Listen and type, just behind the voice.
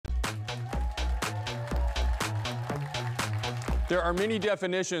There are many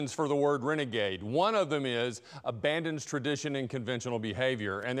definitions for the word renegade. One of them is abandons tradition and conventional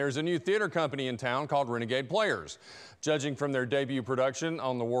behavior. And there's a new theater company in town called Renegade Players. Judging from their debut production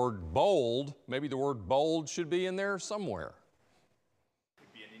on the word bold, maybe the word bold should be in there somewhere.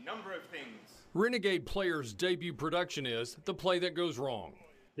 Could be any number of things. Renegade Players' debut production is The Play That Goes Wrong.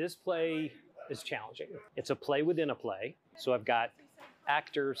 This play is challenging. It's a play within a play. So I've got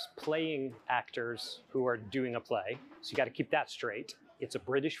actors playing actors who are doing a play. So you got to keep that straight. It's a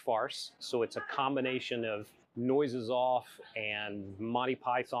British farce, so it's a combination of Noises Off and Monty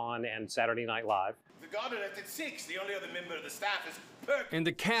Python and Saturday Night Live. The garden left at 6. The only other member of the staff is Perk. And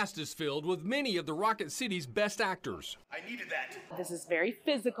the cast is filled with many of the Rocket City's best actors. I needed that. This is very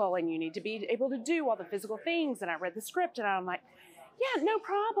physical, and you need to be able to do all the physical things. And I read the script, and I'm like, yeah, no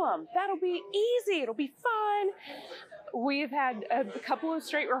problem. That'll be easy. It'll be fun. We've had a couple of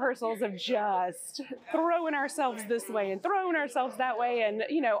straight rehearsals of just throwing ourselves this way and throwing ourselves that way, and,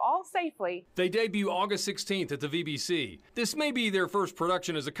 you know, all safely. They debut August 16th at the VBC. This may be their first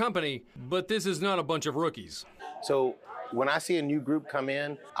production as a company, but this is not a bunch of rookies. So when I see a new group come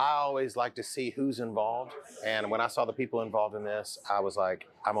in, I always like to see who's involved. And when I saw the people involved in this, I was like,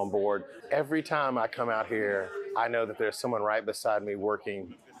 I'm on board. Every time I come out here, I know that there's someone right beside me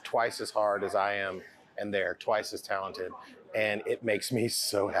working twice as hard as I am, and they're twice as talented. And it makes me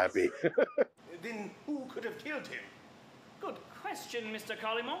so happy. Then who could have killed him? Good question, Mr.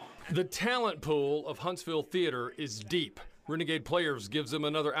 Collymore. The talent pool of Huntsville theater is deep. Renegade Players gives them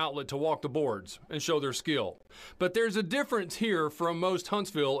another outlet to walk the boards and show their skill. But there's a difference here from most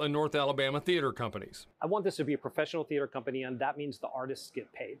Huntsville and North Alabama theater companies. I want this to be a professional theater company, and that means the artists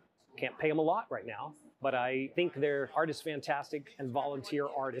get paid. Can't pay them a lot right now, but I think their art is fantastic and volunteer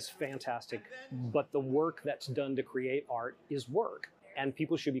art is fantastic. But the work that's done to create art is work, and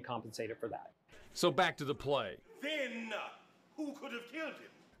people should be compensated for that. So back to the play. Then who could have killed him?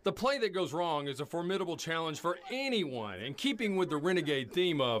 The Play That Goes Wrong is a formidable challenge for anyone. In keeping with the Renegade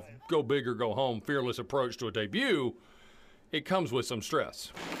theme of go big or go home, fearless approach to a debut, it comes with some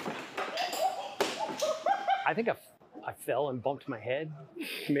stress. I think I fell and bumped my head,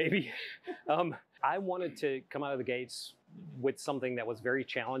 maybe. I wanted to come out of the gates with something that was very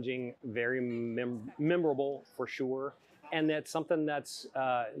challenging, very memorable for sure, and that's something that's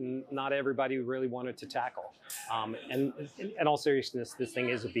not everybody really wanted to tackle. And in all seriousness, this thing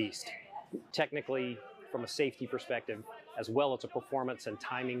is a beast. Technically, from a safety perspective, as well as a performance and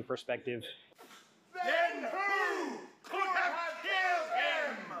timing perspective. Then who could have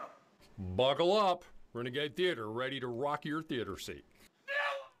killed him? Buckle up. Renegade Theater, ready to rock your theater seat.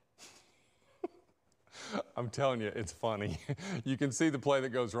 I'm telling you, it's funny. You can see The Play That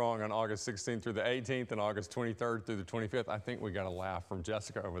Goes Wrong on August 16th through the 18th and August 23rd through the 25th. I think we got a laugh from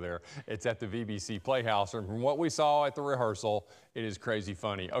Jessica over there. It's at the VBC Playhouse, and from what we saw at the rehearsal, it is crazy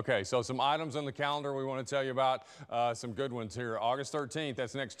funny. Okay, so some items on the calendar we want to tell you about, some good ones here. August 13th,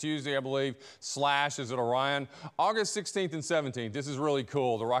 that's next Tuesday, I believe. Slash is at Orion. August 16th and 17th, this is really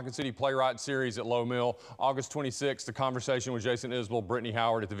cool. The Rocket City Playwright Series at Low Mill. August 26th, The Conversation with Jason Isbell, Brittany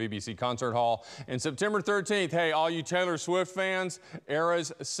Howard at the VBC Concert Hall. And September 13th, hey, all you Taylor Swift fans,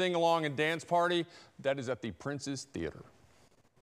 Era's Sing-Along and Dance Party, that is at the Princess Theater.